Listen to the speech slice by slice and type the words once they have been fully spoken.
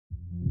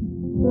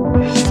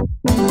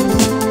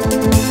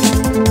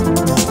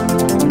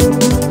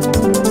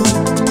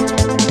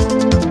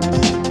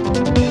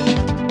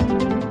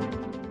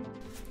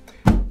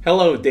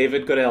Hello,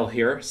 David Goodell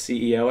here,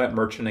 CEO at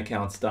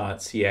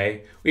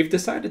merchantaccounts.ca. We've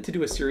decided to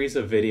do a series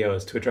of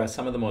videos to address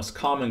some of the most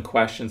common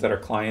questions that our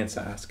clients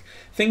ask.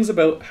 Things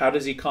about how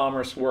does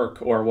e-commerce work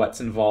or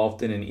what's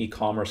involved in an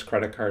e-commerce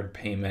credit card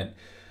payment.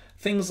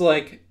 Things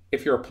like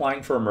if you're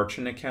applying for a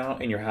merchant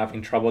account and you're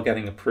having trouble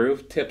getting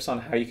approved, tips on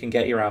how you can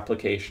get your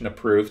application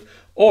approved,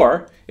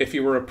 or if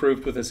you were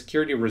approved with a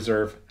security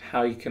reserve,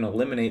 how you can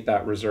eliminate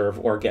that reserve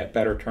or get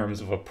better terms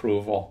of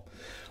approval.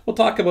 We'll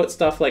talk about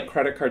stuff like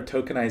credit card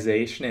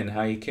tokenization and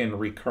how you can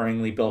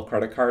recurringly bill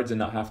credit cards and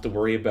not have to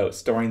worry about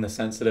storing the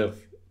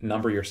sensitive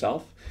number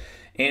yourself.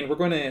 And we're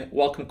going to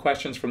welcome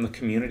questions from the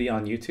community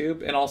on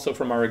YouTube and also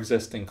from our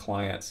existing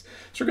clients.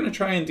 So we're going to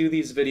try and do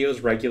these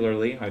videos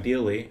regularly,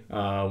 ideally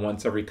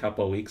once every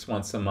couple of weeks,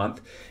 once a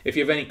month. If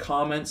you have any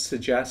comments,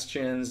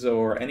 suggestions,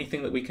 or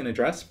anything that we can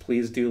address,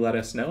 please do let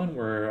us know. And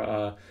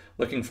we're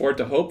looking forward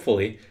to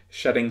hopefully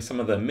shedding some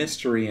of the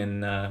mystery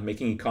and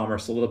making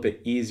e-commerce a little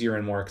bit easier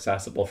and more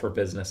accessible for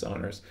business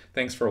owners.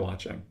 Thanks for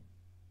watching.